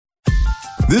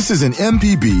This is an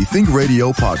MPB Think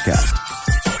Radio podcast.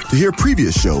 To hear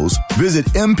previous shows, visit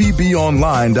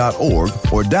mpbonline.org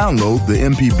or download the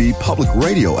MPB Public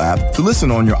Radio app to listen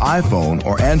on your iPhone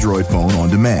or Android phone on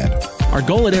demand. Our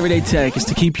goal at Everyday Tech is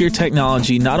to keep your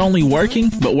technology not only working,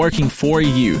 but working for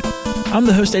you. I'm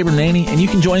the host, Abram Nanny, and you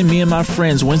can join me and my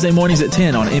friends Wednesday mornings at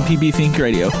 10 on MPB Think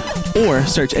Radio, or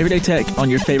search Everyday Tech on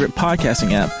your favorite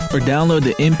podcasting app, or download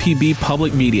the MPB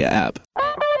Public Media app.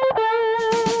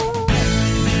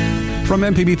 From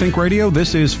MPB Think Radio,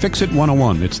 this is Fix It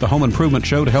 101. It's the home improvement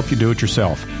show to help you do it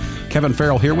yourself. Kevin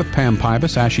Farrell here with Pam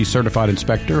Pybus, ASHI certified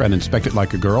inspector and Inspect It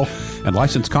Like a Girl, and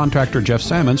licensed contractor Jeff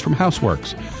Sammons from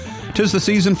Houseworks. 'Tis the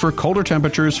season for colder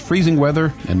temperatures, freezing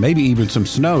weather, and maybe even some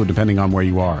snow, depending on where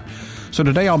you are. So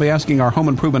today I'll be asking our home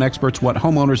improvement experts what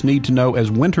homeowners need to know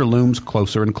as winter looms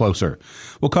closer and closer.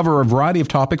 We'll cover a variety of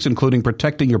topics, including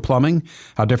protecting your plumbing,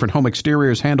 how different home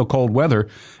exteriors handle cold weather,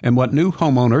 and what new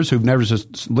homeowners who've never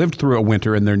lived through a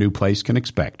winter in their new place can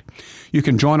expect. You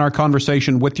can join our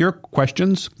conversation with your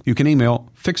questions. You can email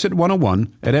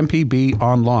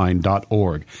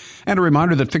fixit101@mpbonline.org. And a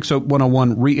reminder that Fix It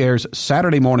 101 re-airs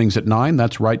Saturday mornings at 9.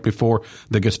 That's right before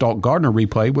the Gestalt Gardner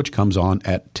replay, which comes on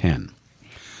at 10.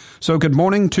 So good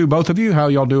morning to both of you. How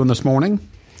y'all doing this morning?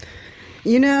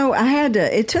 You know,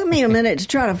 it took me a minute to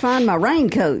try to find my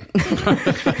raincoat.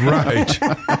 Right.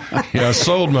 Yeah, I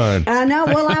sold mine. I know.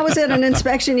 Well, I was at an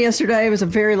inspection yesterday. It was a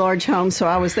very large home, so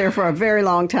I was there for a very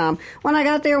long time. When I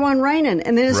got there, it wasn't raining,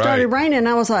 and then it started raining, and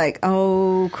I was like,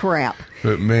 oh, crap.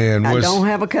 But, man, I don't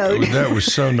have a coat. That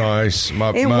was so nice.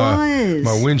 My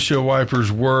windshield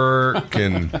wipers work,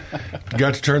 and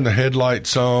got to turn the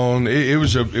headlights on. It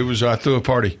was I threw a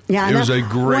party. Yeah, it was a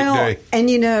great day. And,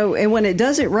 you know, and when it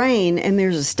doesn't rain and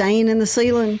there's a stain in the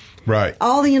ceiling, right,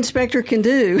 all the inspector can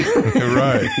do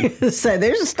right. say,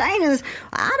 there's a stain in this.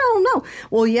 I don't know.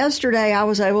 Well, yesterday I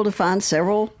was able to find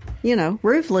several,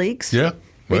 roof leaks. Yeah.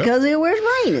 Well, because it was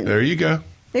raining. There you go.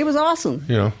 It was awesome.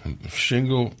 The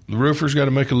roofers got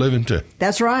to make a living too.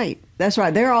 That's right. That's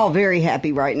right. They're all very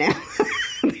happy right now.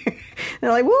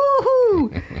 They're like,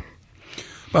 woohoo.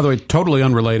 By the way, totally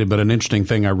unrelated, but an interesting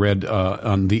thing I read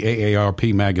on the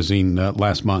AARP magazine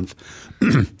last month.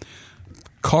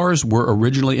 Cars were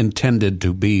originally intended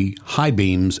to be high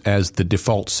beams as the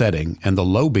default setting, and the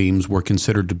low beams were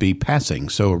considered to be passing.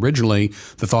 So originally,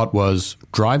 the thought was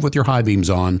drive with your high beams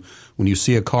on. When you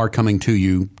see a car coming to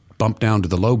you, bump down to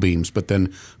the low beams, but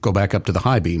then go back up to the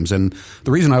high beams. And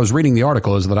the reason I was reading the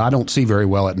article is that I don't see very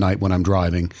well at night when I'm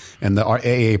driving. And the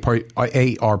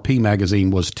AARP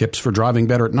magazine was tips for driving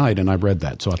better at night, and I read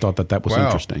that. So I thought that was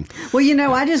interesting.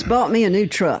 Well, I just bought me a new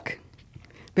truck.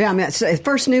 It's the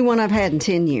first new one I've had in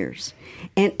 10 years.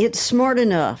 And it's smart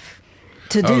enough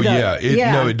to do that.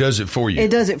 It does it for you.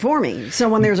 It does it for me. So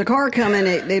when there's a car coming,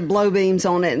 it blow beams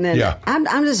on it, and then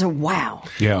I'm just wow.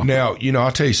 Yeah. Now,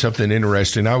 I'll tell you something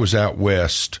interesting. I was out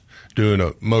west doing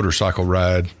a motorcycle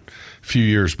ride a few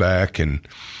years back, and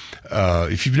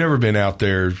if you've never been out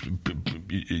there,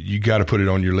 you got to put it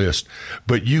on your list.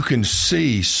 But you can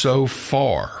see so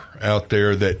far out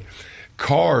there that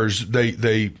cars,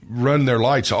 they run their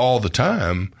lights all the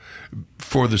time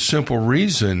for the simple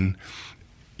reason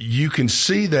you can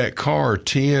see that car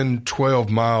 10,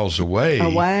 12 miles away.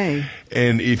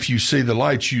 And if you see the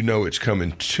lights, it's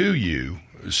coming to you.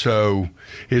 So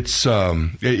it's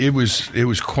it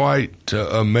was quite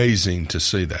amazing to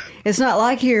see that. It's not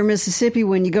like here in Mississippi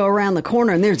when you go around the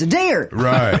corner and there's a deer.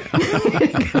 Right.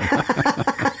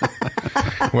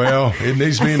 Well, it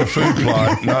needs to be in a food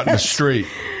plot, not in the street.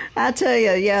 I tell you,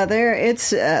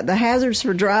 it's the hazards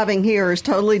for driving here is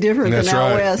totally different than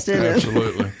out west, isn't it?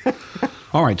 Absolutely.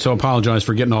 All right, so apologize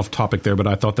for getting off topic there, but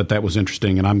I thought that was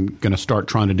interesting, and I'm going to start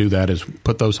trying to do that is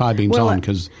put those high beams on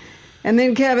because. And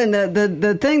then, Kevin,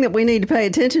 the thing that we need to pay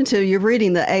attention to, you're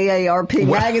reading the AARP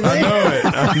magazine. I know it.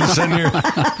 I'm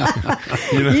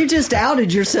sitting here. You just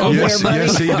outed yourself there, buddy.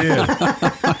 Yes, he did.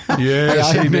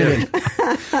 Yes, he did.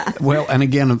 Well, and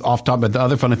again, off top, but the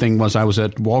other funny thing was I was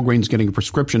at Walgreens getting a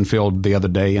prescription filled the other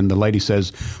day, and the lady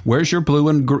says, "Where's your blue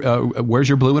and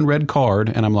red card?"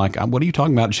 And I'm like, "What are you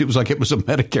talking about?" She was like, "It was a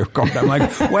Medicare card." I'm like,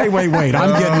 "Wait,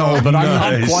 I'm getting old, but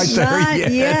I'm not quite there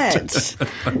not yet."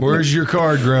 Where's your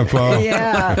card, Grandpa?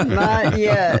 Yeah, not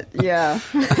yet. Yeah.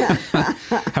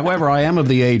 However, I am of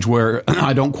the age where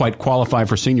I don't quite qualify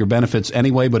for senior benefits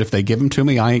anyway, but if they give them to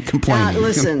me, I ain't complaining.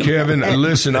 Listen, Kevin,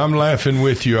 I'm laughing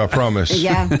with you, I promise.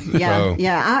 Yeah.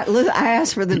 I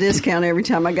ask for the discount every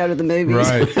time I go to the movies.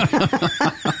 Right.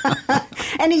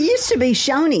 And it used to be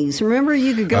Shoney's. Remember,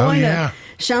 you could go into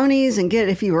Shoney's and get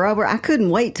it if you were over. I couldn't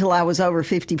wait till I was over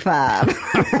 55.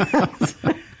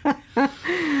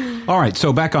 All right,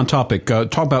 so back on topic.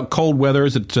 Talk about cold weather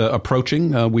as it's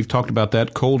approaching. We've talked about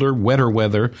that, colder, wetter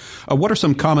weather. What are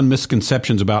some common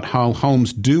misconceptions about how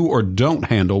homes do or don't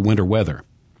handle winter weather?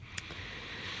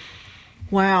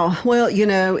 Wow. Well,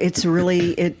 it's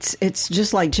really, it's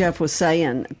just like Jeff was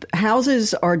saying.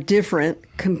 Houses are different,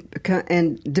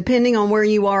 and depending on where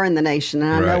you are in the nation.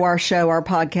 And I know our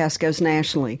podcast goes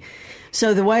nationally.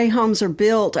 So the way homes are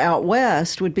built out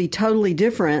west would be totally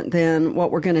different than what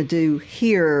we're going to do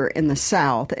here in the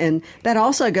South. And that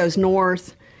also goes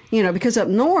north, because up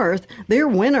north, their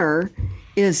winter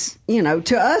is,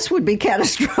 to us would be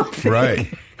catastrophic.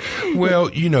 Right. Well,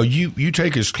 you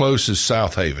take as close as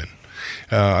South Haven.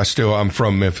 I'm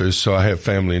from Memphis, so I have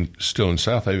family still in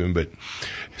South Haven, but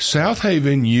South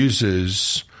Haven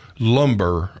uses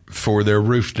lumber for their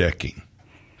roof decking.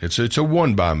 It's a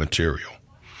one-by material.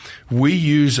 We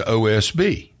use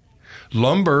OSB.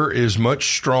 Lumber is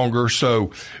much stronger,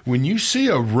 so when you see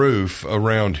a roof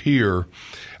around here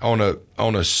on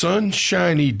a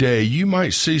sunshiny day, you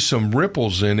might see some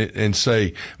ripples in it and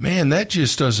say, "Man, that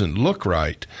just doesn't look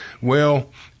right." Well,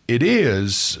 it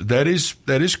is. That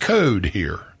is code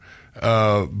here.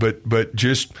 But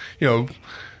just,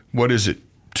 what is it?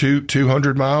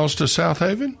 200 miles to South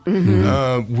Haven?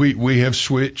 Mm-hmm. We have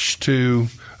switched to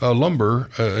lumber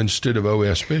instead of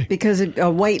OSB. Because a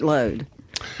weight load.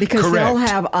 Because Correct. They'll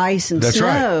have ice and snow.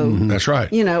 Right. Mm-hmm. That's right.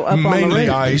 Up mainly on the roof.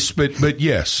 ice, but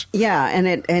yes. Yeah, and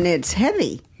it's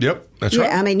heavy. Yep, that's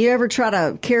right. I mean, you ever try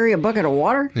to carry a bucket of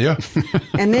water? Yeah.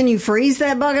 And then you freeze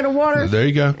that bucket of water? There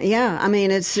you go. Yeah, I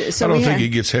mean, it's... So I don't think it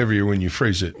gets heavier when you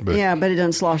freeze it. But yeah, but it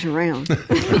doesn't slosh around.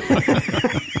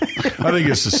 I think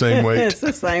it's the same weight. It's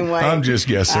the same weight. I'm just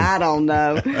guessing. I don't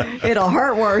know. It'll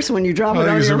hurt worse when you drop it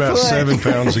on your foot. I think it's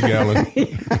about 7 pounds a gallon.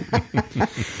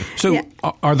 So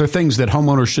are there things that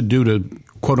homeowners should do to,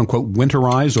 quote-unquote,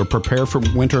 winterize or prepare for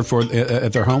winter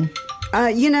at their home?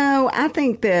 I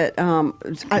think that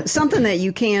something that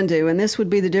you can do, and this would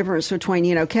be the difference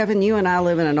between, Kevin, you and I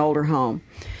live in an older home.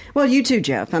 Well, you too,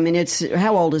 Jeff. I mean,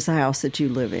 how old is the house that you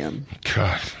live in?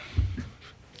 God,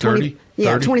 30?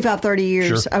 Yeah, 25, 30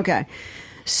 years. Sure. Okay.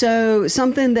 So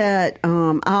something that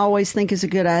I always think is a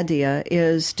good idea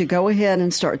is to go ahead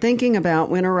and start thinking about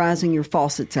winterizing your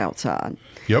faucets outside.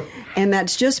 Yep. And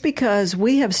that's just because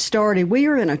we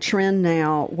are in a trend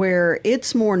now where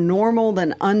it's more normal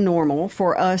than unnormal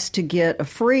for us to get a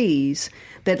freeze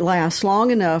that lasts long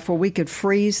enough where we could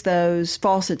freeze those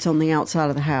faucets on the outside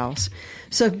of the house.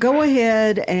 So go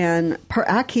ahead and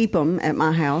I keep them at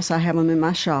my house. I have them in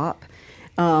my shop.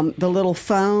 The little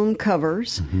foam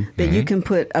covers that you can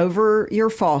put over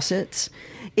your faucets.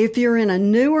 If you're in a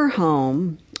newer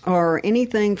home or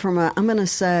anything from I'm going to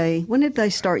say, when did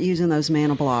they start using those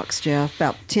manna blocks, Jeff?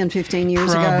 About 10, 15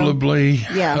 years ago? Probably.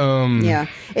 Yeah. Yeah.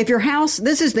 If your house,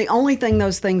 this is the only thing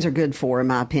those things are good for, in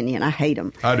my opinion. I hate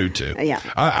them. I do too. Yeah.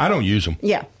 I don't use them.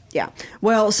 Yeah. Yeah.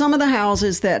 Well, some of the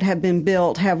houses that have been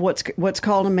built have what's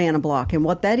called a manna block. And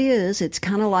what that is, it's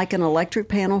kind of like an electric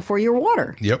panel for your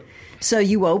water. Yep. So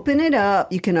you open it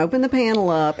up, you can open the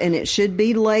panel up, and it should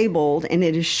be labeled, and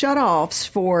it is shutoffs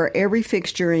for every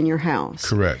fixture in your house.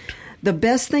 Correct. The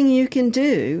best thing you can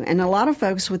do, and a lot of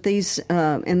folks with these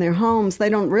in their homes, they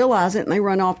don't realize it, and they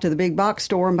run off to the big box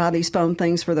store and buy these foam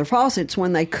things for their faucets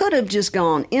when they could have just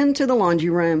gone into the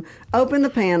laundry room, open the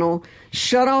panel,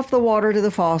 shut off the water to the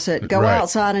faucet, go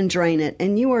outside and drain it,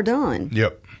 and you are done.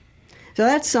 Yep. So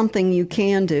that's something you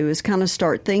can do, is kind of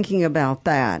start thinking about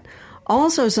that.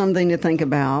 Also something to think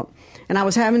about, and I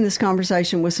was having this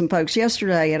conversation with some folks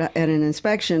yesterday at an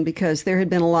inspection because there had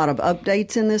been a lot of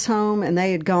updates in this home, and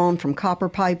they had gone from copper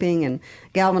piping and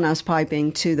galvanized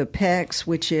piping to the PEX,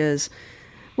 which is,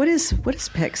 what does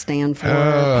PEX stand for?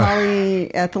 Polyethylene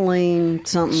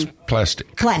something? It's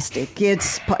plastic. Plastic.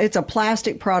 It's a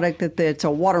plastic product that's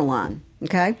a water line,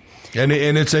 okay? And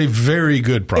it's a very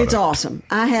good product. It's awesome.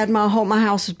 I had my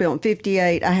house was built in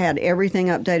 58. I had everything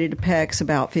updated to PEX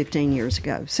about 15 years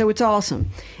ago. So it's awesome.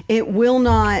 It will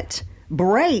not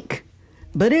break,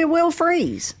 but it will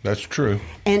freeze. That's true.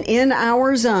 And in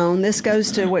our zone, this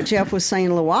goes to what Jeff was saying a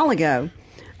little while ago,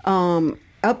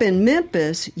 up in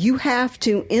Memphis, you have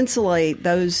to insulate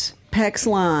those PEX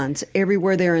lines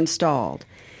everywhere they're installed.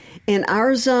 In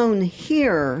our zone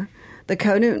here, the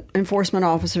code enforcement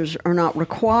officers are not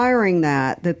requiring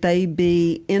that they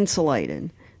be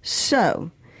insulated.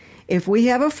 So if we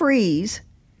have a freeze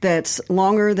that's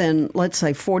longer than, let's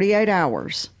say, 48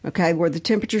 hours, okay, where the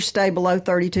temperatures stay below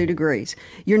 32 degrees,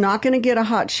 you're not going to get a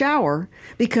hot shower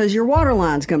because your water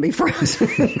line's going to be frozen.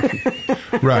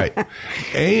 Right.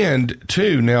 And,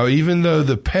 too, now, even though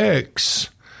the PEX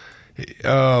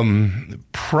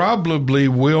probably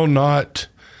will not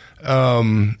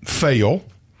fail.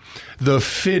 The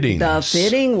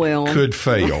fitting will could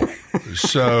fail.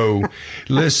 So,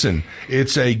 listen,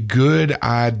 it's a good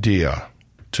idea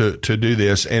to do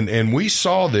this, and we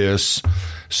saw this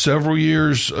several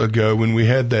years ago when we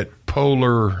had that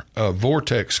polar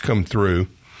vortex come through.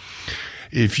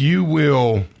 If you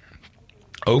will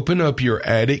open up your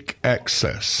attic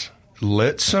access,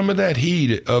 let some of that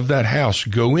heat of that house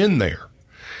go in there.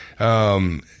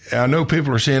 I know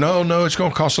people are saying, "Oh no, it's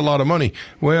going to cost a lot of money."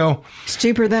 Well, it's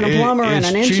cheaper than a plumber and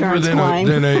an insurance claim.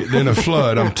 than a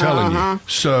flood. I'm telling you.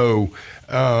 So,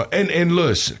 and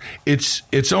listen,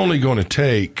 it's only going to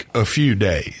take a few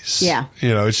days. Yeah,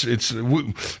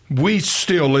 we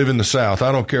still live in the South.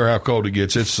 I don't care how cold it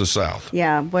gets. It's the South.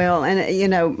 Yeah, well,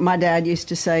 and my dad used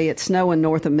to say it's snowing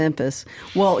north of Memphis.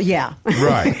 Well, yeah,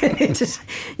 right.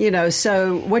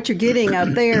 So what you're getting up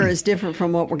there is different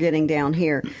from what we're getting down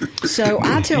here. So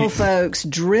I tell folks,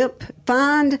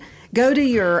 go to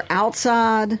your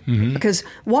outside, because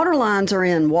water lines are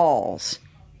in walls.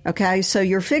 Okay, so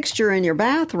your fixture in your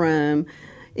bathroom,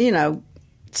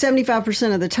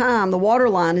 75% of the time, the water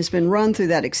line has been run through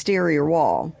that exterior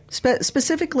wall.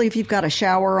 Specifically, if you've got a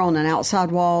shower on an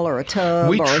outside wall or a tub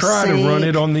or a sink. We try to run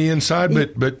it on the inside,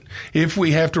 but if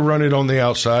we have to run it on the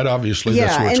outside, obviously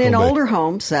that's where it's going to be. And in older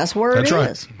homes, that's where it is.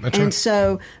 That's right. And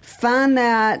so find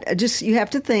that, you have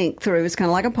to think through. It's kind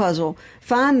of like a puzzle.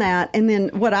 Find that, and then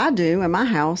what I do in my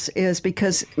house is,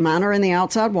 because mine are in the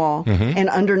outside wall and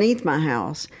underneath my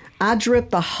house, I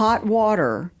drip the hot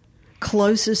water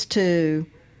closest to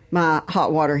my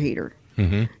hot water heater.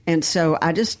 And so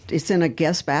it's in a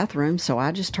guest bathroom, so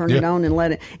I just turn it on and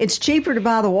let it. It's cheaper to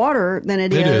buy the water than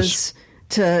it is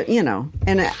to,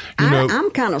 and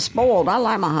I'm kind of spoiled. I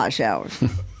like my hot showers.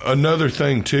 Another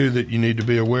thing, too, that you need to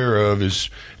be aware of is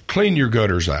clean your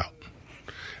gutters out.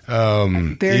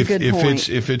 Very good point.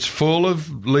 If it's full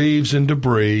of leaves and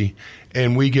debris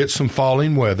and we get some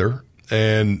falling weather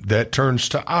and that turns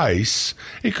to ice,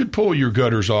 it could pull your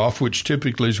gutters off, which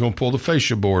typically is going to pull the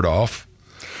fascia board off.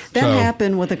 That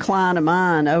happened with a client of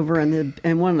mine over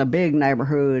in one of the big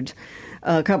neighborhoods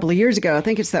a couple of years ago. I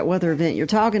think it's that weather event you're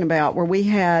talking about, where we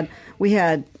had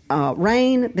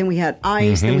rain, then we had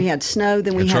ice, then we had snow,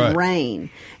 then we had rain.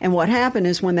 And what happened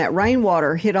is, when that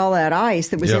rainwater hit all that ice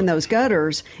that was in those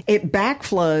gutters, it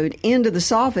backflowed into the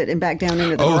soffit and back down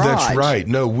into the garage. Oh, that's right.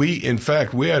 No, in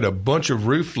fact, we had a bunch of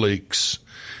roof leaks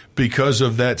because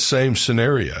of that same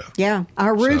scenario. Yeah,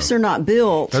 our roofs are not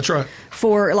built. That's right.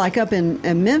 For, like, up in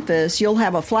Memphis, you'll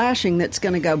have a flashing that's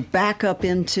going to go back up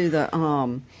into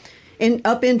the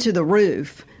into the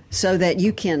roof, so that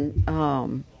you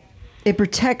can. It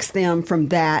protects them from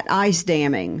that ice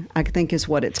damming, I think is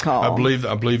what it's called.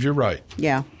 I believe you're right.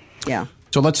 Yeah.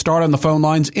 So let's start on the phone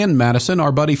lines in Madison.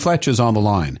 Our buddy Fletch is on the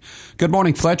line. Good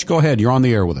morning, Fletch. Go ahead. You're on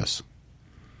the air with us.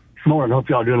 Good morning. Hope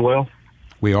y'all doing well.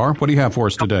 We are. What do you have for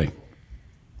us today?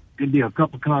 Good deal. A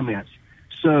couple of comments.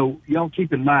 So y'all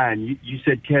keep in mind, you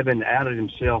said Kevin outed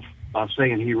himself by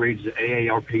saying he reads the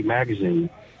AARP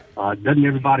magazine. Doesn't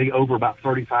everybody over about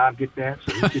 35 get that?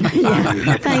 So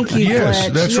Thank you, yes,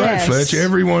 Fletch. That's right, Fletch.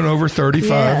 Everyone over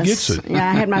 35 gets it.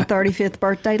 Yeah, I had my 35th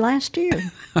birthday last year.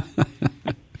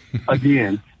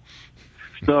 Again.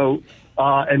 So,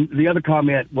 and the other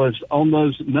comment was on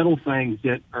those metal things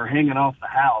that are hanging off the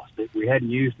house that we hadn't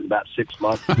used in about 6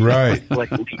 months. Right.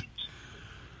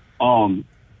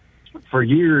 For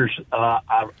years,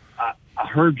 I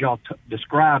heard y'all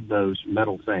describe those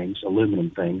metal things, aluminum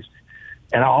things,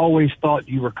 and I always thought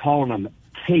you were calling them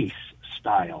case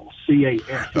style,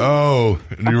 CAS. Oh,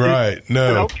 you're right.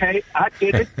 No. Okay, I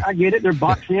get it. They're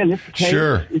boxed in. It's a case.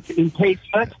 Sure. It's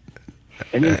encasement.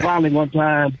 And then finally, one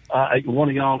time, one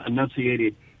of y'all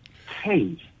enunciated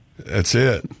case. That's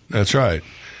it. That's right.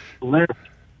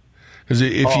 Because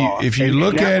if you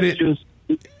look at it.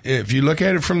 If you look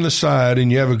at it from the side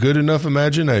and you have a good enough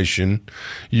imagination,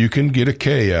 you can get a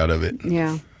K out of it.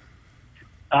 Yeah.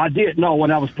 I did. No,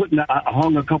 when I was I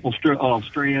hung a couple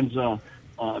strands a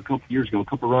couple years ago, a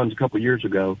couple runs a couple years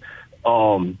ago.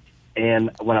 And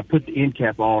when I put the end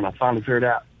cap on, I finally figured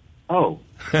out, oh.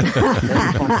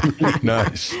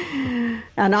 Nice.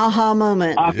 An aha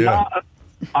moment.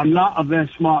 I'm not a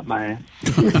very smart man.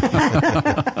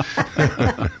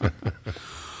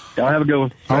 Y'all have a good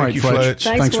one. All right, Fletch.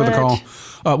 Thanks for the call.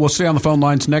 We'll stay on the phone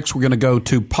lines next. We're going to go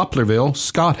to Poplarville.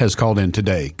 Scott has called in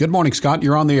today. Good morning, Scott.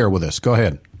 You're on the air with us. Go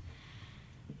ahead.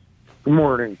 Good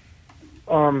morning.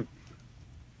 I'd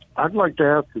like to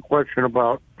ask a question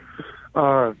about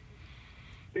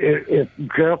if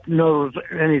Jeff knows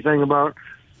anything about.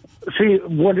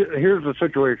 Here's the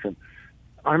situation.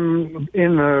 I'm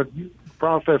in the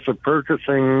process of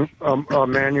purchasing a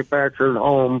manufactured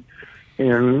home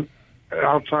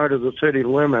outside of the city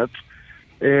limits,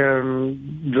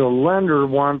 and the lender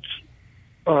wants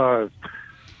the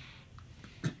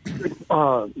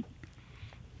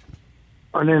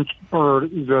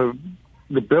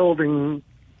building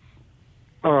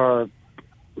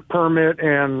permit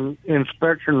and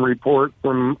inspection report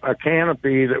from a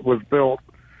canopy that was built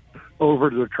over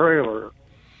the trailer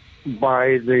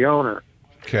by the owner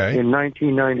in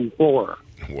 1994.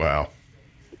 Wow.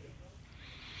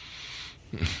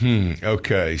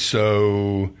 Okay,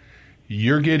 so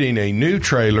you're getting a new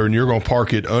trailer and you're going to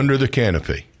park it under the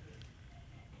canopy.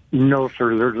 No,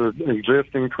 sir. There's an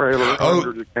existing trailer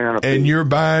under the canopy. And you're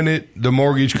buying it. The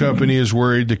mortgage company is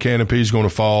worried the canopy is going to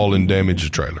fall and damage the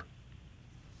trailer.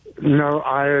 No,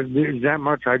 that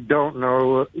much I don't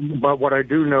know. But what I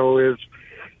do know is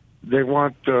they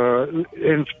want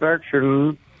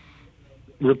inspection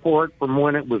report from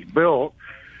when it was built.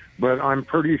 But I'm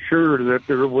pretty sure that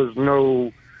there was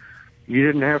you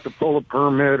didn't have to pull a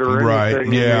permit or anything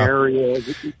in the area.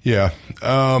 Yeah.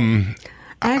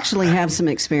 I actually have some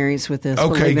experience with this.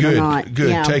 Okay, believe it good. or not. Good.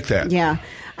 Yeah, take that. Yeah.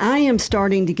 I am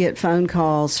starting to get phone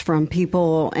calls from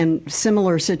people in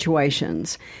similar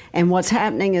situations. And what's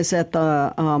happening is that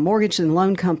the mortgage and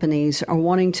loan companies are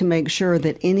wanting to make sure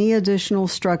that any additional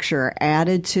structure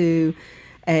added to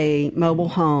a mobile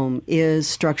home is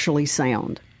structurally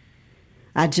sound.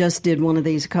 I just did one of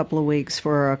these a couple of weeks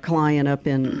for a client up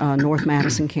in North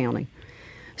Madison County.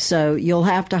 So you'll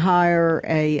have to hire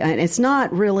and it's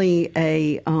not really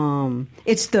it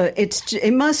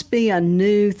must be a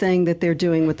new thing that they're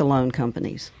doing with the loan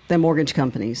companies, the mortgage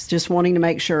companies, just wanting to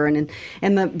make sure. And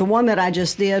the one that I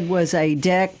just did was a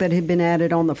deck that had been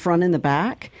added on the front and the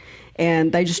back.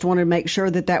 And they just wanted to make sure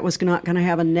that was not going to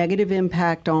have a negative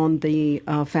impact on the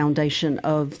foundation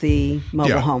of the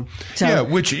mobile home. So,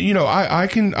 which, I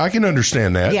can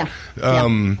understand that. Yeah.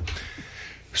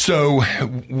 So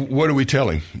what do we tell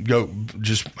him? Go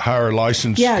just hire a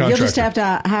licensed contractor? Yeah, you'll just have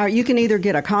to hire. You can either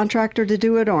get a contractor to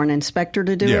do it or an inspector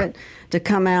to do it, to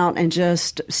come out and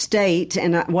just state.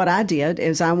 And what I did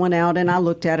is I went out and I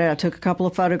looked at it. I took a couple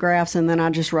of photographs and then I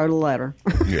just wrote a letter.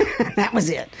 Yeah. That was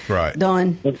it. Right.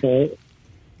 Done. Okay.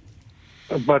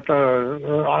 But,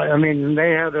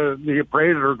 they had the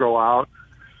appraiser go out,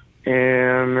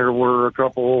 and there were a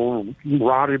couple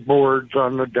rotted boards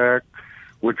on the deck,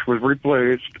 which was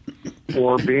replaced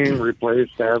or being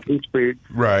replaced as we speak.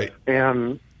 Right.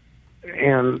 And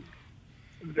then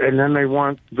they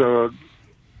want the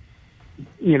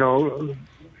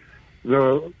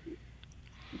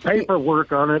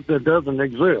paperwork on it that doesn't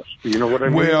exist. You know what I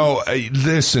mean? Well,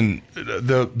 listen,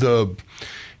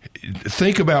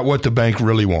 think about what the bank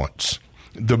really wants.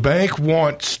 The bank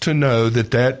wants to know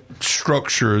that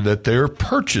structure that they're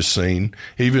purchasing,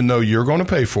 even though you're going to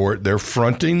pay for it, they're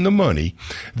fronting the money.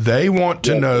 They want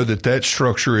to know that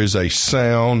structure is a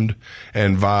sound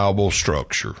and viable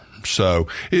structure. So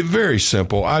it's very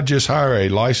simple. I just hire a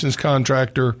licensed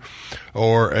contractor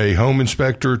or a home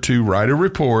inspector to write a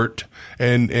report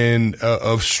and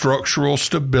of structural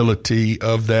stability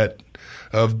of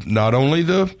not only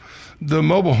the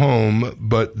mobile home,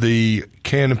 but the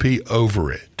canopy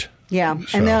over it. Yeah,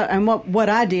 so. And what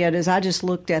I did is I just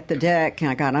looked at the deck and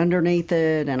I got underneath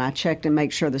it and I checked and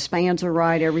make sure the spans are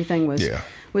right, everything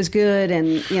was good,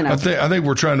 and I think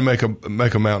we're trying to make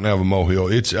a mountain out of a molehill.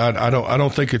 I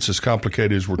don't think it's as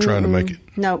complicated as we're trying to make it.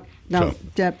 No, so.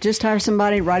 Just hire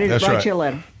somebody, write you a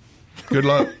letter. Good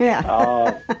luck.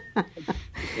 Yeah.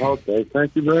 Okay,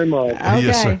 thank you very much. Okay.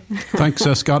 Yes, sir. Thanks,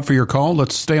 Scott, for your call.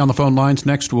 Let's stay on the phone lines.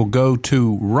 Next, we'll go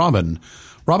to Robin.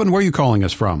 Robin, where are you calling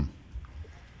us from?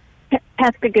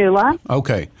 Pascagoula.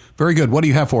 Okay, very good. What do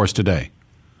you have for us today?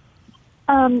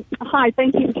 Hi,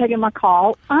 thank you for taking my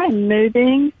call. I'm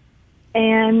moving,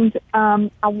 and I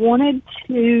wanted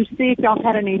to see if y'all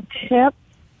had any tips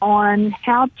on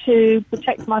how to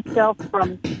protect myself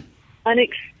from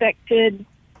unexpected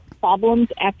problems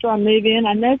after I move in.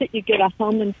 I know that you get a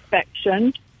home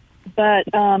inspection, but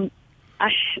I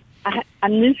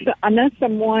know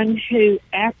someone who,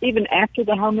 even after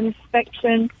the home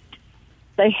inspection,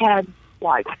 they had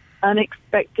like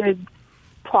unexpected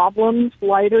problems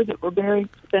later that were very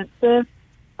expensive.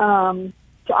 So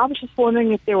I was just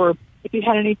wondering if you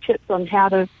had any tips on how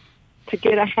to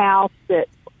get a house that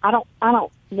I don't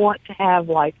want to have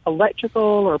like electrical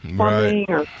or plumbing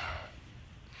or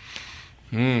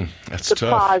that's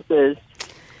surprises.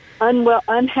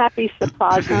 Unhappy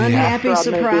surprises. Unhappy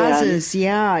surprises.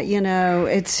 Yeah,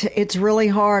 it's really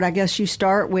hard. I guess you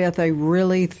start with a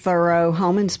really thorough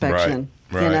home inspection.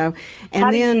 Right.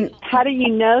 And how do you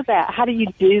know that? How do you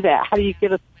do that? How do you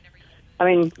get I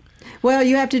mean, well,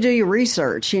 you have to do your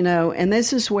research, and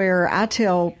this is where I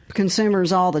tell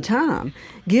consumers all the time,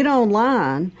 get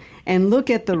online and look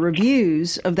at the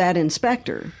reviews of that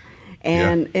inspector.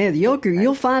 And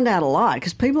you'll find out a lot,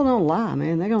 because people don't lie,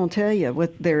 man. They're going to tell you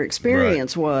what their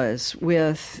experience was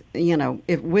with,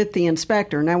 with the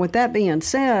inspector. Now, with that being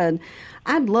said,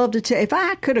 I'd love to tell, if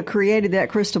I could have created that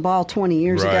crystal ball 20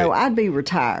 years ago, I'd be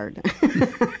retired.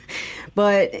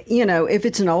 But, if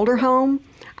it's an older home,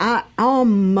 I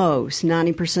almost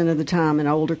 90% of the time in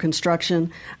older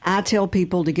construction, I tell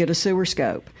people to get a sewer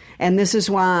scope. And this is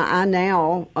why I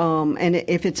now, and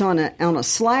if it's on a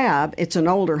slab, it's an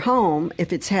older home.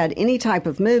 If it's had any type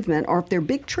of movement, or if there are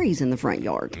big trees in the front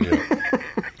yard,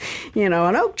 an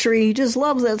oak tree just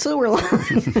loves that sewer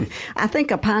line. I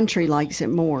think a pine tree likes it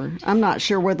more. I'm not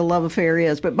sure where the love affair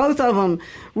is, but both of them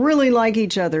really like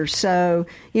each other. So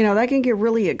that can get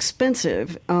really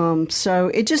expensive.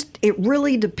 So it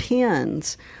really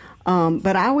depends.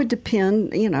 But I would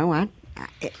depend.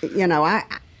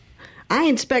 I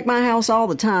inspect my house all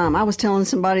the time. I was telling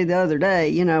somebody the other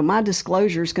day, my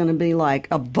disclosure is going to be like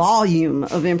a volume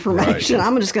of information. Right.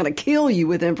 I'm just going to kill you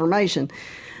with information.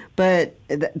 But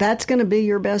that's going to be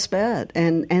your best bet.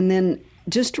 And then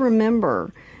just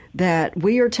remember that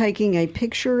we are taking a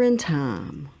picture in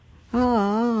time.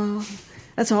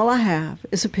 That's all I have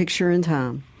is a picture in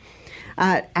time.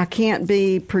 I can't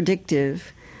be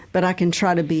predictive, but I can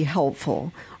try to be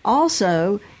helpful.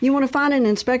 Also, you want to find an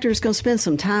inspector who's going to spend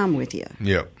some time with you.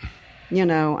 Yep.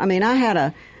 I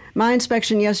had my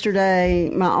inspection yesterday,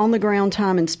 my on-the-ground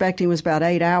time inspecting was about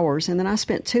 8 hours, and then I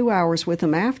spent 2 hours with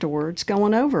them afterwards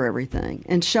going over everything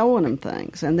and showing them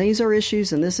things. And these are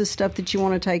issues, and this is stuff that you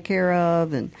want to take care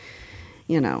of, and,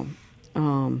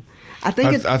 I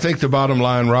think the bottom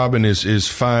line, Robin, is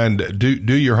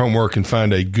do your homework and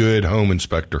find a good home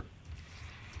inspector.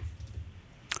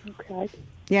 Okay.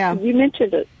 Yeah. You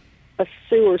mentioned a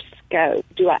sewer scope.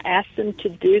 Do I ask them to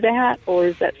do that, or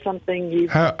is that something you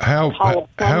how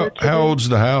old's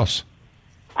the house?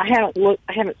 I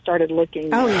haven't started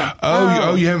looking. Oh yeah.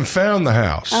 Oh, you haven't found the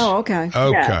house. Oh, okay.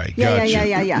 Okay. Yeah.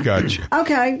 Yeah. Gotcha.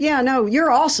 Okay. Yeah. No,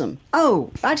 you're awesome.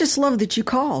 Oh, I just love that you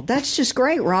called. That's just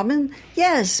great, Robin.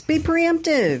 Yes. Be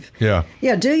preemptive. Yeah.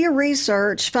 Yeah. Do your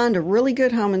research. Find a really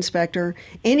good home inspector.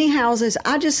 Any houses.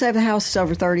 I just say the house is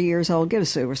over 30 years old. Get a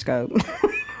sewer scope.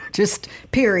 Just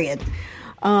period.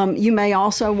 You may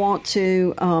also want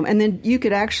to, and then you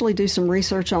could actually do some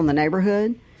research on the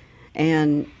neighborhood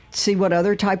and see what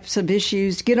other types of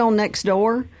issues. Get on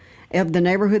Nextdoor of the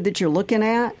neighborhood that you're looking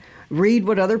at. Read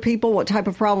what type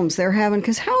of problems they're having,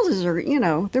 because houses are,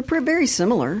 they're very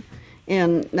similar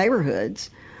in neighborhoods.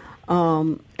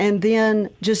 And then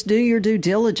just do your due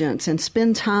diligence and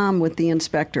spend time with the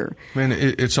inspector. Man,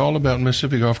 it's all about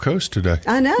Mississippi Gulf Coast today.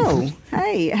 I know.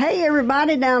 Hey,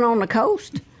 everybody down on the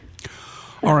coast.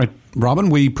 All right, Robin,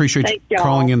 we appreciate you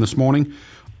calling in this morning.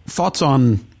 Thoughts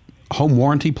on home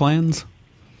warranty plans?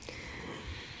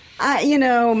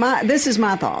 This is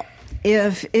my thought.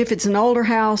 If it's an older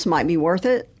house, might be worth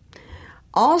it.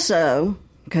 Also,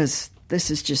 because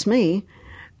this is just me,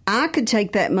 I could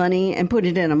take that money and put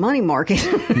it in a money market.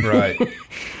 Right.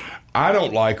 I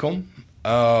don't like them.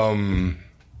 I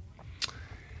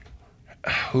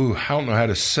don't know how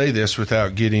to say this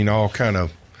without getting all kind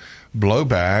of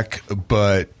blowback,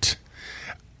 but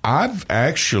I've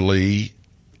actually,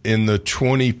 in the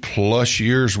 20 plus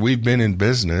years we've been in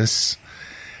business,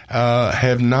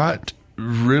 have not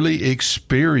really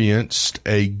experienced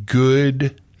a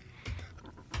good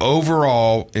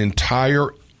overall entire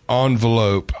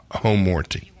envelope home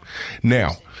warranty.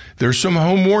 Now, there's some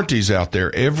home warranties out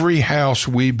there. Every house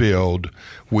we build,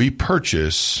 we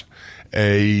purchase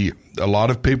a lot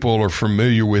of people are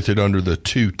familiar with it under the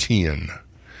 210.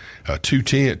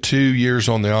 2 years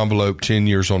on the envelope, 10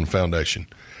 years on the foundation.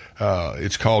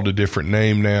 It's called a different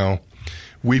name now.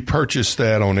 We purchase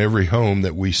that on every home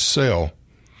that we sell.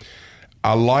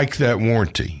 I like that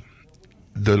warranty.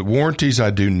 The warranties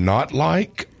I do not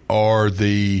like are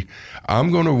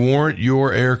I'm going to warrant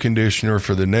your air conditioner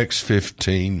for the next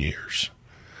 15 years.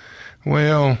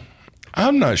 Well,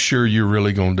 I'm not sure you're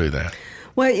really going to do that.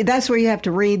 Well, that's where you have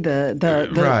to read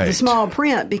the small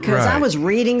print, because I was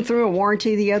reading through a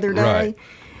warranty the other day,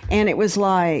 and it was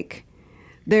like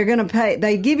they're going to pay.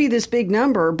 They give you this big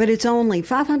number, but it's only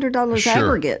 $500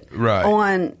 aggregate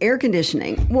on air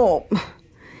conditioning. Well,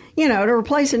 to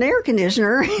replace an air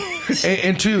conditioner.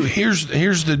 and two,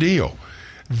 here's the deal.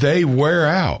 They wear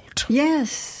out.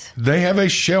 Yes. They have a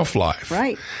shelf life.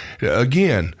 Right.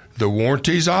 Again, the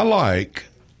warranties I like,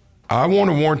 I want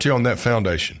a warranty on that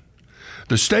foundation.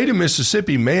 The state of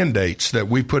Mississippi mandates that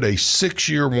we put a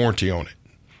 6-year warranty on it.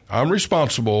 I'm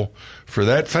responsible for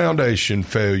that foundation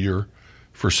failure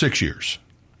for 6 years.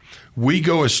 We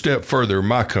go a step further,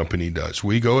 my company does.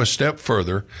 We go a step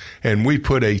further, and we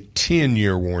put a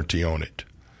 10-year warranty on it,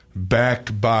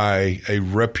 backed by a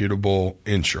reputable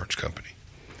insurance company.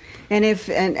 And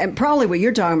and probably what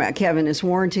you're talking about, Kevin, is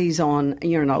warranties on,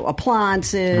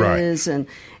 appliances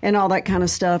and all that kind of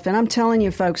stuff. And I'm telling you,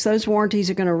 folks, those warranties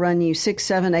are going to run you $600,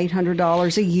 $700,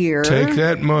 $800 a year. Take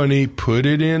that money, put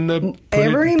it in the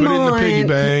every month. Put it in the piggy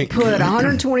bank. Put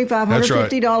 $125,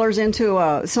 $150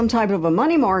 into some type of a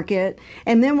money market,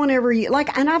 and then whenever you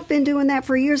and I've been doing that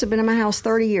for years. I've been in my house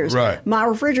 30 years. Right. My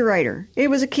refrigerator, it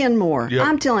was a Kenmore. Yep.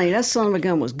 I'm telling you, that son of a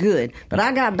gun was good. But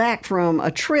I got back from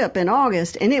a trip in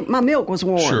August, and my milk was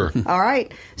warm. Sure. All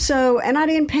right. So, and I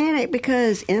didn't panic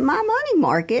because in my money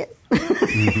market, I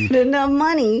had enough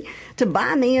money to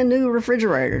buy me a new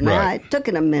refrigerator. Now, it took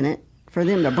it a minute for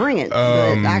them to bring it, but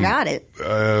I got it.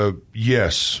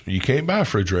 Yes. You can't buy a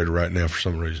refrigerator right now for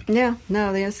some reason. Yeah.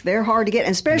 No, they're hard to get.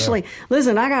 And especially,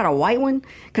 listen, I got a white one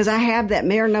because I have that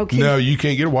Merit O'Keefe. No, you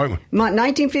can't get a white one. My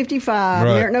 1955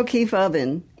 Merit O'Keefe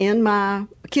oven in my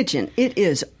kitchen. It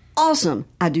is awesome.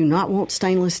 I do not want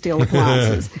stainless steel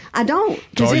appliances. I don't.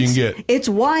 That's all you can get. It's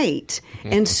white.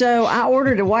 And so I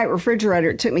ordered a white refrigerator.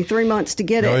 It took me 3 months to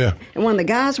get it. Oh, yeah. And when the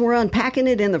guys were unpacking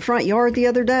it in the front yard the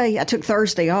other day, I took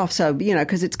Thursday off, so,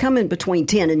 because it's coming between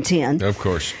 10 and 10. Of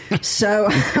course. So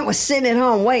I was sitting at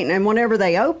home waiting, and whenever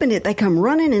they opened it, they come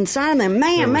running inside, and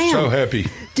man, so happy.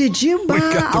 Did you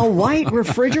buy a white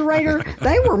refrigerator?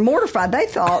 They were mortified. They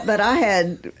thought that I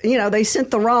had, they sent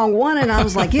the wrong one, and I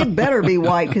was like, it better be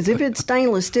white, because if it's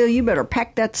stainless steel, you better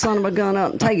pack that son of a gun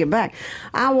up and take it back.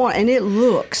 And it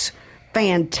looks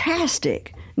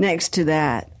fantastic next to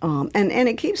that, and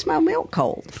it keeps my milk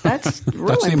cold. That's really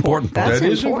That's the important part. That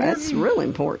is important. That's really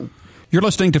important. You're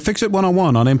listening to Fix It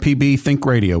 101 on MPB Think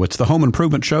Radio. It's the home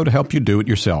improvement show to help you do it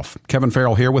yourself. Kevin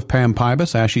Farrell here with Pam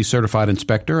Pybus, ASHI certified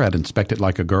inspector at Inspect It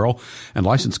Like a Girl, and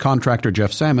licensed contractor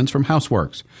Jeff Sammons from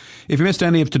Houseworks. If you missed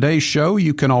any of today's show,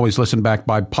 you can always listen back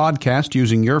by podcast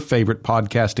using your favorite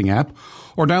podcasting app,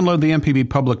 or download the MPB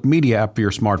Public Media app for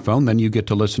your smartphone. Then you get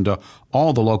to listen to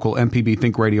all the local MPB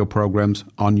Think Radio programs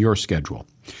on your schedule.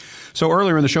 So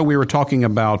earlier in the show, we were talking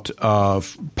about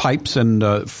pipes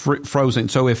and frozen.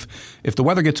 So if the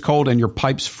weather gets cold and your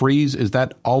pipes freeze, is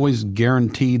that always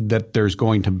guaranteed that there's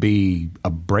going to be a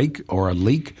break or a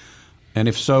leak? And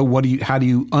if so, how do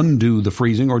you undo the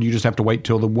freezing, or do you just have to wait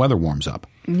till the weather warms up?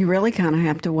 You really kind of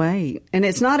have to wait. And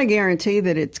it's not a guarantee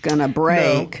that it's going to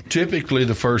break. No, typically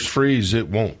the first freeze, it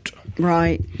won't.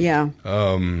 Right, yeah.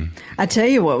 I tell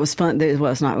you what was fun.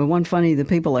 Well, it's not one funny. The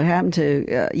people it happened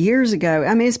to years ago,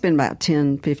 it's been about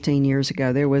 10, 15 years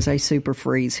ago, there was a super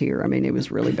freeze here. It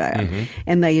was really bad. Mm-hmm.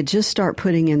 And they had just started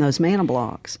putting in those mana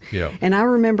blocks. Yeah. And I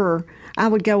remember I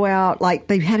would go out,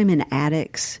 they had them in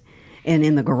attics and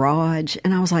in the garage.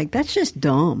 And I was like, that's just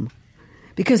dumb.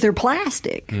 Because they're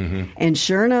plastic. Mm-hmm. And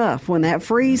sure enough, when that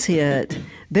freeze hit,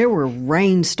 there were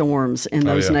rainstorms in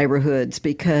those neighborhoods,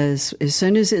 because as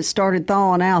soon as it started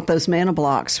thawing out, those mana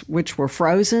blocks, which were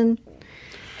frozen,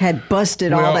 had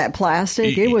busted all that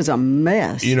plastic. It was a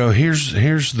mess. Here's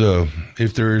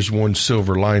if there is one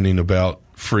silver lining about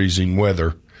freezing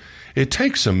weather, it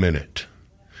takes a minute.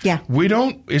 Yeah.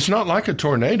 It's not like a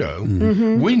tornado.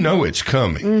 Mm-hmm. We know it's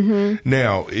coming. Mm-hmm.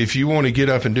 Now, if you want to get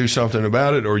up and do something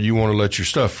about it, or you want to let your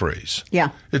stuff freeze. Yeah.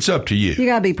 It's up to you. You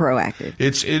got to be proactive.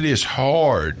 It is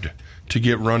hard to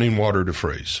get running water to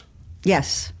freeze.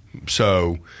 Yes.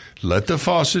 So let the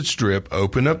faucets drip,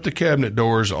 open up the cabinet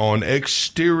doors on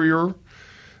exterior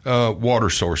water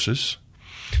sources,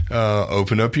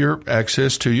 open up your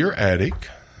access to your attic.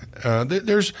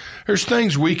 There's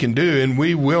things we can do, and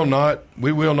we will not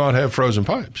have frozen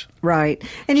pipes. Right.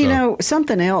 And,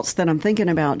 something else that I'm thinking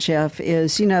about, Jeff,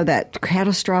 is, that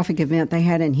catastrophic event they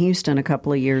had in Houston a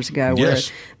couple of years ago where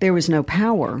there was no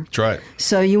power. That's right.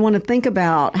 So you want to think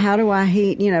about, how do I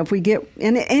heat, if we get,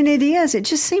 and it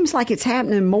just seems like it's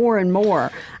happening more and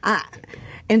more.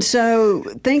 And so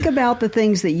think about the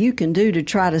things that you can do to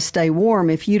try to stay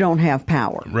warm if you don't have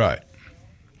power. Right.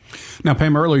 Now,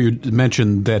 Pam, earlier you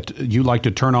mentioned that you like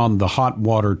to turn on the hot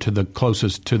water to the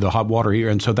closest to the hot water here,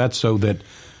 and so that's so that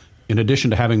in addition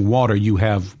to having water, you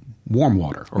have warm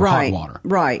water or hot water.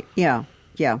 Right, yeah.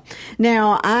 Yeah.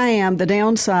 Now, the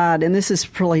downside, and this is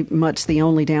pretty much the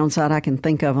only downside I can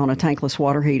think of on a tankless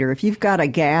water heater. If you've got a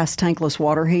gas tankless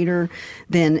water heater,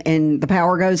 and the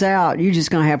power goes out, you're just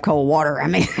going to have cold water.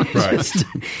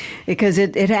 Because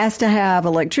it has to have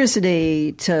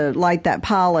electricity to light that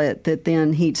pilot that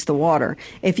then heats the water.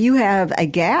 If you have a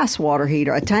gas water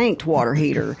heater, a tanked water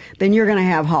heater, then you're going to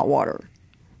have hot water.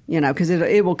 because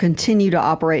it will continue to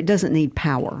operate. It doesn't need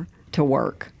power to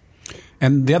work.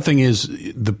 And the other thing is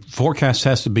the forecast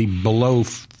has to be below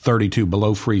 32,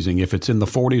 below freezing. If it's in the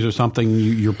 40s or something,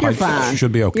 your pipes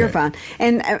should be okay. You're fine.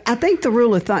 And I think the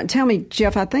rule of thumb, tell me,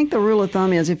 Jeff, I think the rule of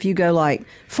thumb is if you go like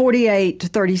 48 to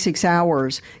 36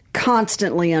 hours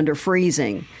constantly under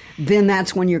freezing, then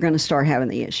that's when you're going to start having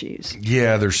the issues.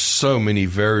 Yeah, there's so many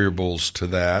variables to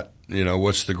that.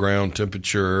 What's the ground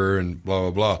temperature and blah,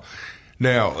 blah, blah.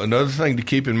 Now, another thing to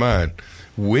keep in mind,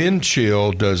 wind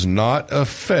chill does not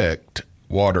affect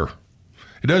water.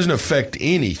 It doesn't affect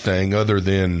anything other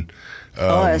than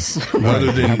us.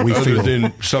 other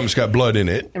than something's got blood in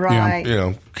it.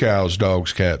 Right. Cows,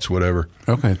 dogs, cats, whatever.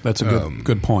 Okay, that's a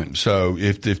good point. So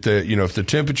if the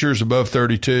temperature is above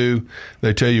 32,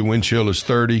 they tell you wind chill is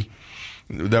 30,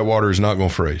 that water is not going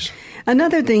to freeze.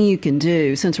 Another thing you can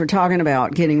do, since we're talking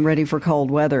about getting ready for cold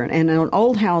weather, and on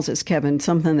old houses, Kevin,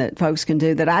 something that folks can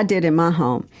do that I did in my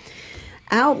home,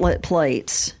 outlet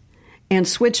plates and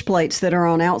switch plates that are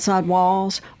on outside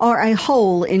walls are a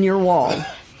hole in your wall,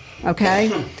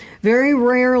 okay? Very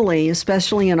rarely,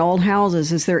 especially in old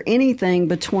houses, is there anything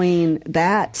between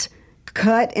that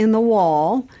cut in the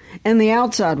wall and the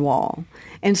outside wall.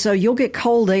 And so you'll get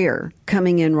cold air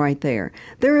coming in right there.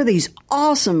 There are these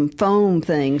awesome foam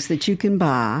things that you can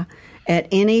buy at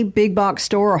any big box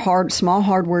store or small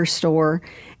hardware store,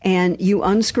 and you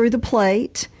unscrew the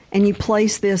plate and you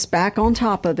place this back on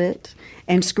top of it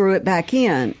and screw it back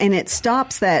in, and it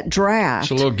stops that draft.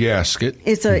 It's a little gasket.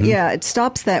 It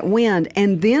stops that wind.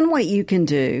 And then what you can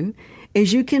do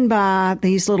is you can buy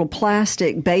these little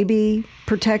plastic baby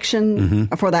protection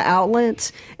for the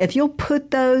outlets. If you'll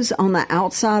put those on the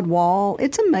outside wall,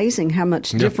 it's amazing how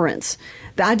much difference.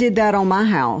 I did that on my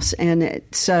house, and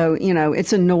it's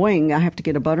annoying. I have to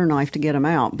get a butter knife to get them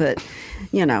out, but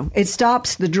it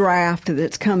stops the draft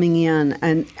that's coming in.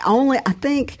 And I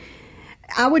think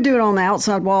I would do it on the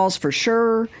outside walls for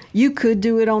sure. You could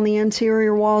do it on the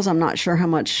interior walls. I'm not sure how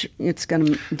much it's going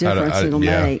to difference it'll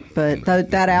make, but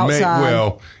that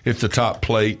outside. If the top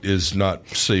plate is not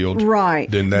sealed,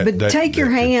 right? Then take your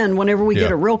hand whenever we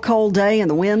get a real cold day and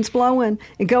the wind's blowing,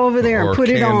 and go over there and put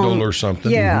it on, or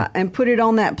something. Yeah, and put it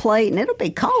on that plate, and it'll be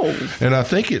cold. And I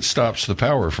think it stops the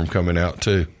power from coming out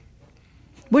too.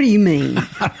 What do you mean?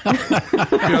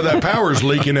 That power's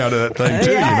leaking out of that thing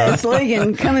too. Yeah, it's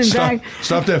leaking, coming back.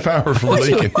 Stop that power from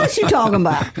leaking. What you talking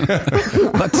about?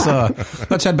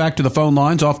 Let's head back to the phone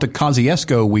lines. Off to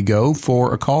Kosciuszko we go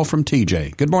for a call from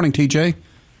TJ. Good morning, TJ.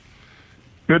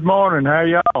 Good morning. How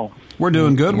y'all? We're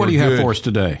doing good. What do you have for us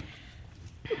today?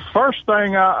 First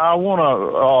thing, I want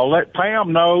to let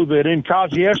Pam know that in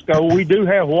Kosciuszko we do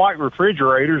have white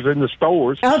refrigerators in the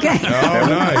stores. Okay. Oh,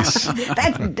 nice.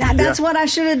 That's what I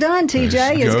should have done,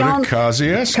 TJ. Go to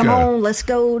Kosciuszko. Come on, let's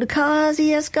go to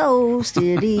Kosciuszko,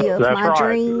 city of my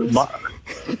dreams.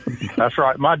 That's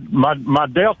right. My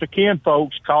Delta Kin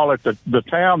folks call it the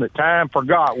town that time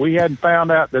forgot. We hadn't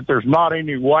found out that there's not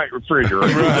any white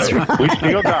refrigerators. Right. We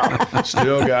still got it.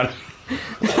 Still got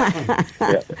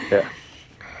it. Yeah.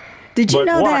 Did you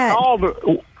know that?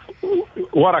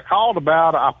 What I called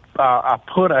about, I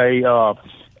put a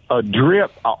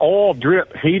oil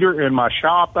drip heater in my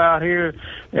shop out here,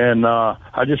 and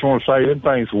I just want to say them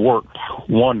things work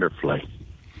wonderfully.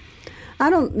 I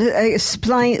don't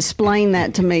explain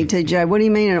that to me, TJ. What do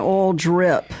you mean an oil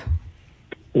drip?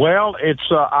 Well, it's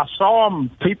I saw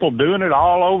people doing it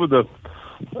all over the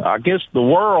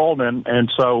world,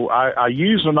 and so I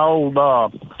use an old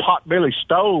potbelly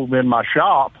stove in my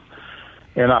shop,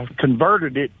 and I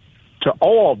converted it to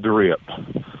oil drip.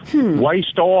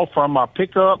 Waste oil from my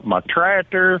pickup, my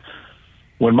tractor.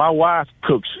 When my wife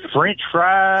cooks French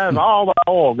fries, all the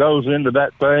oil goes into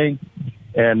that thing,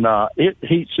 and it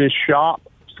heats this shop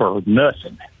for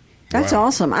nothing. That's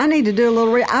awesome. I need to do a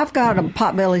little. I've got a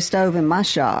potbelly stove in my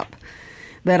shop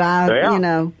that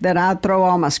I throw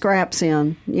all my scraps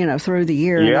in, through the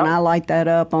year, and then I light that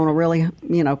up on a really,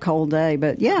 cold day.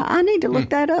 But yeah, I need to look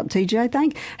that up,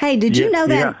 TJ. Hey, did you know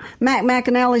that Mac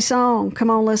McAnally song,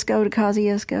 Come On, Let's Go to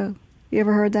Kosciuszko? You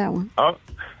ever heard that one? Oh,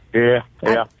 yeah.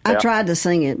 I tried to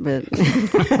sing it, but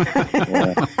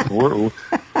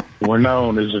we're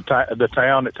known as the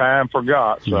town that time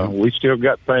forgot, so we still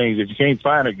got things. If you can't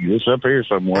find it, it's up here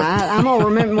somewhere. I'm going to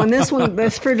remember when this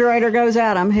refrigerator goes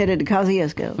out, I'm headed to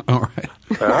Kosciuszko. All right.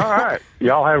 All right.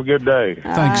 Y'all have a good day.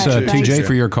 Thanks, TJ,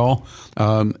 for your call.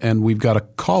 And we've got a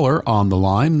caller on the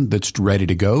line that's ready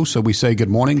to go, so we say good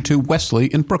morning to Wesley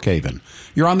in Brookhaven.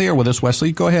 You're on the air with us,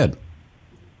 Wesley. Go ahead.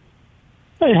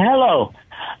 Hey, hello.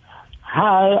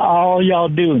 How are y'all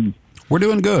doing? We're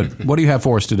doing good. What do you have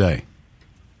for us today?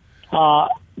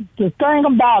 the thing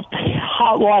about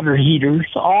hot water heaters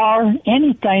or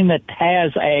anything that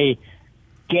has a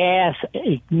gas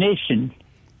ignition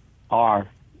or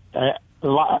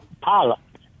pilot,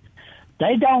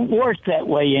 they don't work that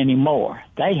way anymore.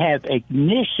 They have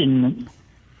ignition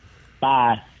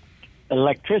by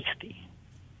electricity.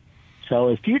 So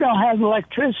if you don't have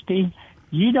electricity,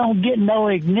 you don't get no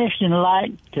ignition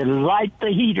light to light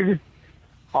the heater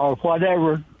or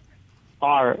whatever,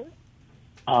 or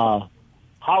hot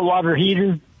water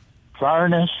heater,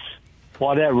 furnace,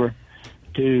 whatever,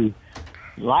 to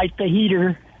light the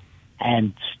heater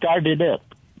and start it up.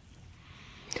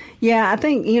 Yeah, I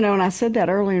think, and I said that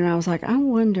earlier, and I was like, I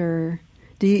wonder,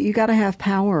 you got to have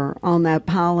power on that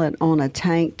pilot on a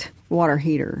tanked water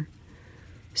heater.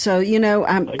 So,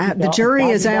 the jury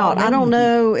is out. I don't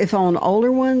know if on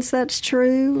older ones that's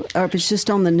true or if it's just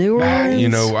on the newer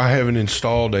ones. I haven't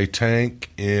installed a tank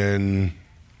in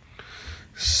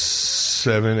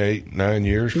 7, 8, 9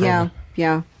 years. Probably.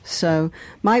 Yeah. So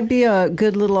might be a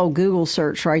good little old Google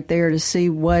search right there to see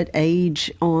what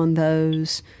age on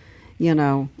those,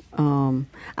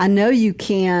 I know you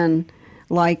can,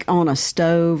 like on a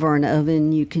stove or an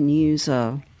oven, you can use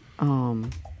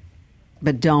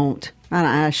but don't.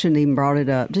 I shouldn't even brought it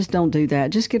up. Just don't do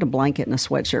that. Just get a blanket and a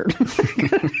sweatshirt.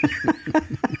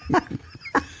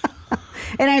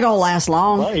 It ain't gonna last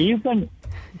long. Well, even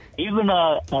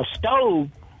a stove,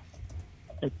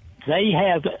 they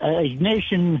have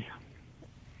ignition.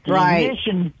 Right.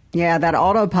 Ignition. Yeah, that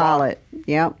autopilot.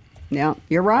 Yep.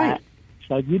 You're right.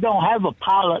 So you don't have a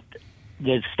pilot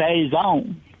that stays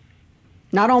on.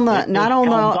 Not on the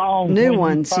new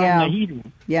ones. Yeah.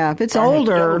 Yeah. If it's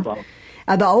older.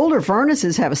 The older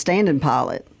furnaces have a standing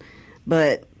pilot,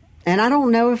 and I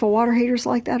don't know if a water heater's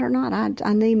like that or not.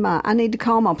 I need to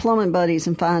call my plumbing buddies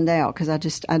and find out because I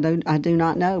do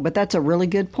not know. But that's a really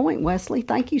good point, Wesley.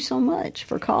 Thank you so much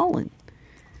for calling.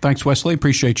 Thanks, Wesley.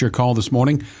 Appreciate your call this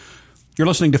morning. You're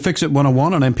listening to Fix It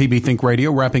 101 on MPB Think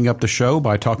Radio, wrapping up the show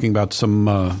by talking about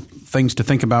some things to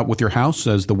think about with your house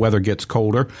as the weather gets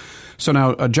colder. So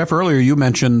now, Jeff, earlier you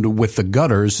mentioned with the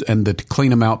gutters and to clean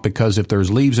them out because if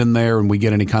there's leaves in there and we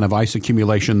get any kind of ice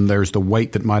accumulation, there's the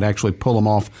weight that might actually pull them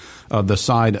off the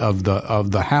side of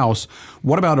the house.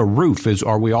 What about a roof?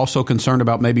 Are we also concerned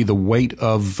about maybe the weight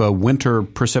of winter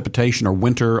precipitation or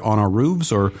winter on our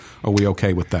roofs, or are we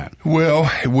okay with that? Well,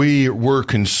 we were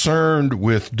concerned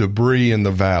with debris in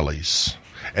the valleys,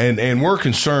 and we're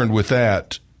concerned with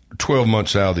that 12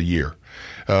 months out of the year.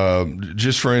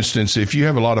 Just for instance, if you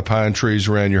have a lot of pine trees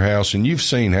around your house, and you've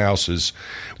seen houses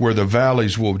where the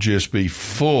valleys will just be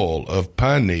full of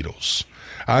pine needles,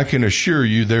 I can assure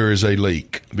you there is a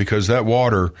leak because a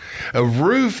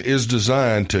roof is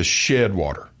designed to shed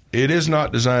water. It is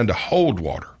not designed to hold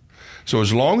water. So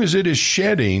as long as it is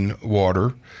shedding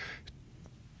water,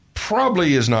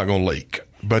 probably is not going to leak.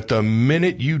 But the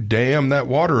minute you dam that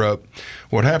water up,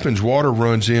 what happens, water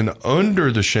runs in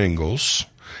under the shingles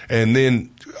and then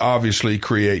obviously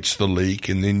creates the leak,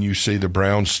 and then you see the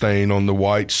brown stain on the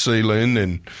white ceiling,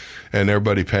 and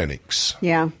everybody panics.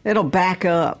 Yeah, it'll back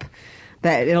up.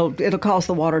 It'll cause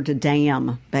the water to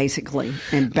dam basically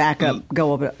and back up,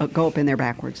 go up in there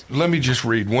backwards. Let me just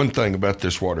read one thing about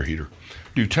this water heater.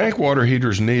 Do tank water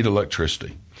heaters need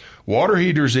electricity? Water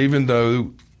heaters, even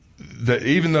though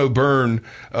burn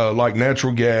like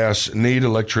natural gas, need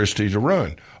electricity to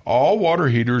run. All water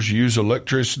heaters use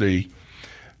electricity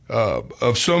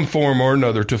of some form or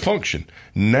another to function.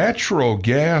 Natural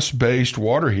gas-based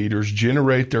water heaters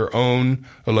generate their own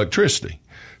electricity.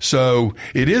 So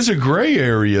it is a gray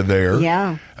area there.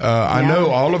 Yeah. I know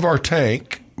all of our all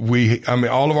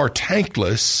of our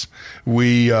tankless,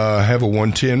 we have a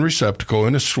 110 receptacle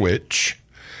and a switch.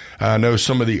 I know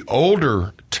some of the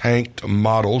older tanked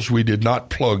models we did not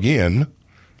plug in.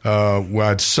 I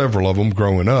had several of them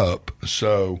growing up.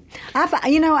 So,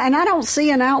 and I don't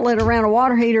see an outlet around a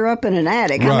water heater up in an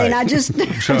attic. Right. I mean, I just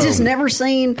never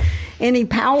seen any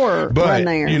power run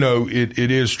there.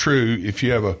 It is true. If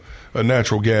you have a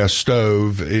natural gas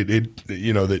stove,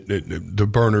 the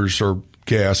burners are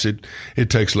gas. It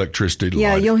takes electricity to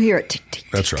light it. You'll hear it.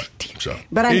 That's right. So,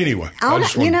 but anyway,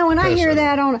 when I hear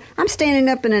that I'm standing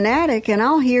up in an attic and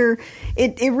I'll hear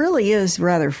it. It really is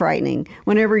rather frightening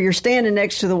whenever you're standing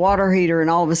next to the water heater and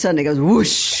all of a sudden it goes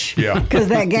whoosh. Yeah, because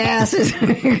that gas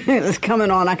is coming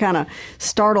on. I kind of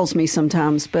startles me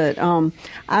sometimes, but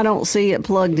I don't see it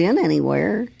plugged in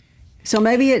anywhere. So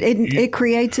maybe it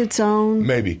creates its own.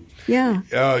 Maybe. Yeah.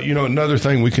 Another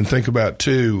thing we can think about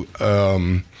too.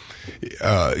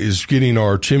 Is getting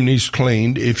our chimneys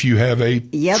cleaned. If you have a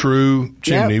true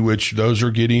chimney, which those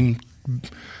are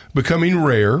becoming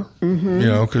rare,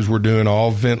 because we're doing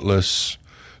all ventless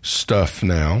stuff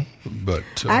now. But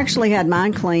I actually had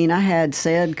mine clean. I had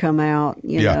Sid come out,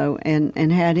 you know,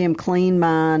 and had him clean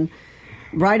mine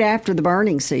right after the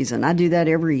burning season. I do that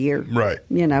every year. Right.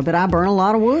 You know, but I burn a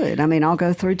lot of wood. I mean, I'll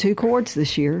go through 2 cords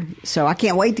this year. So I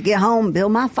can't wait to get home and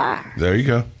build my fire. There you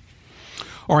go.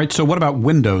 All right, so what about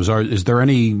windows? Is there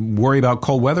any worry about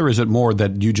cold weather, or is it more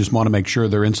that you just want to make sure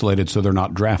they're insulated so they're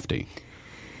not drafty?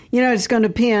 You know, it's going to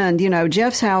depend. You know,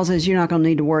 Jeff's houses, you're not going to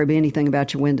need to worry about anything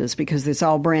about your windows because it's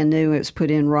all brand new. It's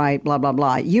put in right, blah, blah,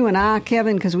 blah. You and I,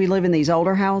 Kevin, because we live in these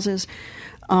older houses,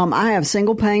 I have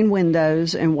single pane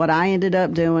windows. And what I ended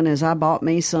up doing is I bought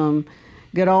me some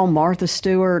good old Martha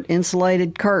Stewart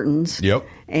insulated curtains. Yep.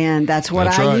 And that's what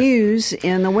I use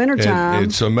in the wintertime. And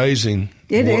it's amazing.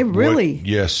 It really,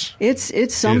 yes.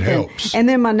 It's something. It helps. And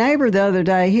then my neighbor the other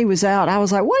day, he was out. I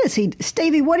was like,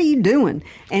 Stevie, what are you doing?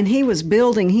 And he was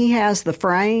building, he has the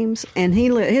frames, and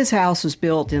his house was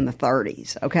built in the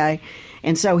 30s, okay?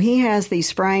 And so he has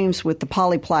these frames with the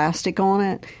polyplastic on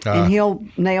it, and he'll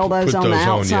nail those on the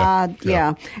outside.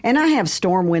 Yeah. And I have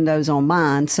storm windows on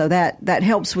mine, so that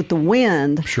helps with the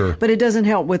wind. Sure. But it doesn't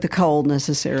help with the cold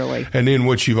necessarily. And then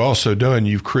what you've also done,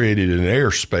 you've created an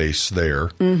airspace there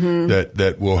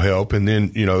that will help. And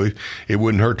then, you know, it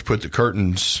wouldn't hurt to put the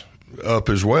curtains up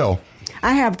as well.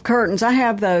 I have curtains. I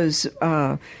have those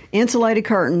insulated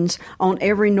curtains on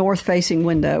every north-facing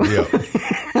window. Yeah.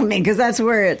 I mean, because that's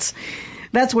where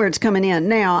it's coming in.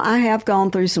 Now, I have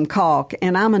gone through some caulk,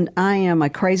 and I am a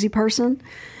crazy person.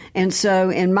 And so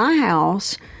in my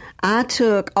house, I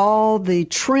took all the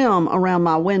trim around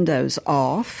my windows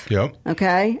off. Yep.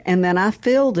 Okay? And then I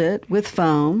filled it with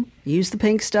foam. Used the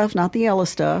pink stuff, not the yellow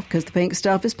stuff, because the pink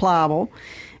stuff is pliable.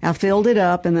 I filled it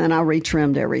up, and then I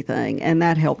retrimmed everything, and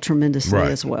that helped tremendously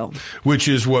as well. Which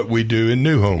is what we do in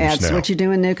new homes now. That's what you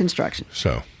do in new construction.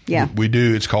 So yeah, we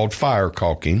do. It's called fire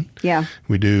caulking. Yeah,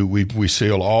 we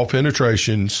seal all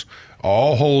penetrations,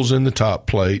 all holes in the top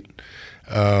plate,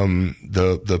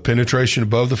 the penetration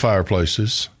above the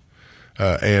fireplaces,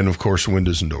 and of course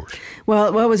windows and doors.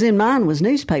 Well, what was in mine was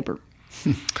newspaper.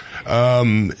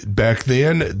 Back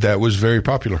then, that was very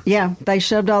popular. Yeah, they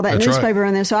shoved all that newspaper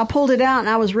in there. So I pulled it out, and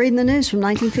I was reading the news from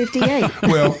 1958.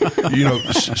 Well, you know,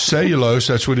 cellulose,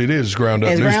 that's what it is, ground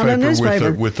up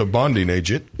newspaper. With a bonding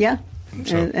agent. Yeah,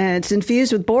 so. And it's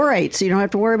infused with borate, so you don't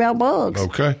have to worry about bugs.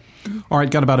 Okay. All right,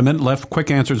 got about a minute left.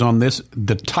 Quick answers on this.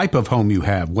 The type of home you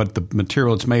have, what the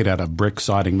material it's made out of, brick,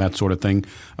 siding, that sort of thing.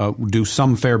 Do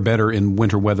some fare better in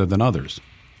winter weather than others?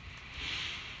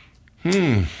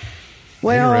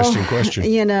 Well, interesting question.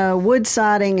 You know, wood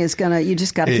siding is you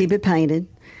just got to keep it painted.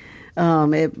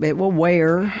 It will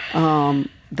wear.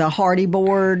 The hardy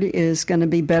board is going to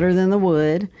be better than the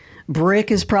wood.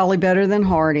 Brick is probably better than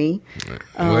hardy.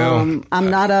 I'm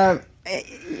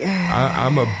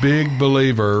a big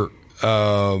believer.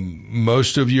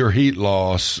 Most of your heat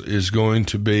loss is going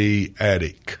to be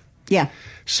attic. Yeah.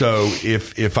 So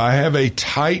if I have a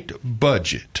tight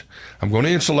budget, I'm going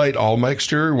to insulate all my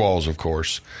exterior walls, of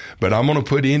course, but I'm going to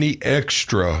put any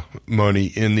extra money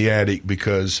in the attic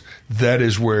because that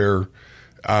is where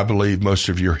I believe most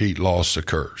of your heat loss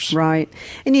occurs. Right.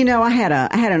 And, you know, I had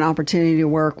an opportunity to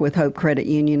work with Hope Credit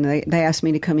Union. They asked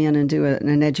me to come in and do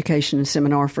an education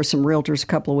seminar for some realtors a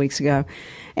couple of weeks ago.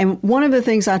 And one of the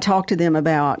things I talked to them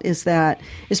about is that,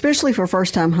 especially for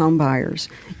first-time home buyers,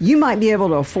 you might be able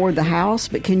to afford the house,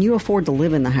 but can you afford to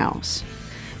live in the house?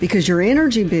 Because your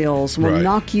energy bills will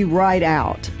knock you right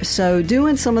out. So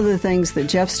doing some of the things that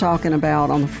Jeff's talking about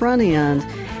on the front end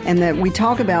and that we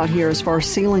talk about here as far as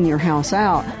sealing your house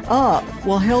up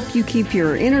will help you keep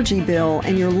your energy bill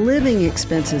and your living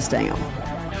expenses down.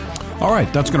 All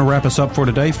right, that's going to wrap us up for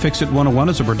today. Fix It 101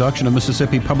 is a production of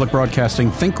Mississippi Public Broadcasting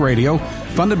Think Radio,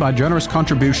 funded by generous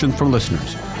contributions from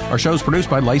listeners. Our show is produced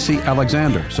by Lacey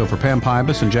Alexander. So for Pam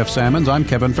Pybus and Jeff Sammons, I'm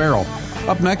Kevin Farrell.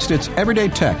 Up next, it's Everyday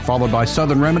Tech, followed by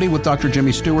Southern Remedy with Dr.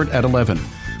 Jimmy Stewart at 11.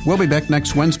 We'll be back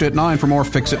next Wednesday at 9 for more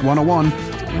Fix It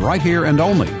 101, right here and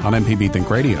only on MPB Think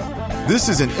Radio. This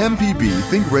is an MPB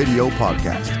Think Radio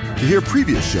podcast. To hear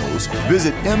previous shows,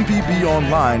 visit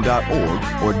mpbonline.org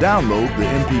or download the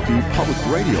MPB Public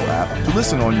Radio app to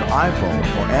listen on your iPhone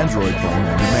or Android phone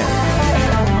on demand.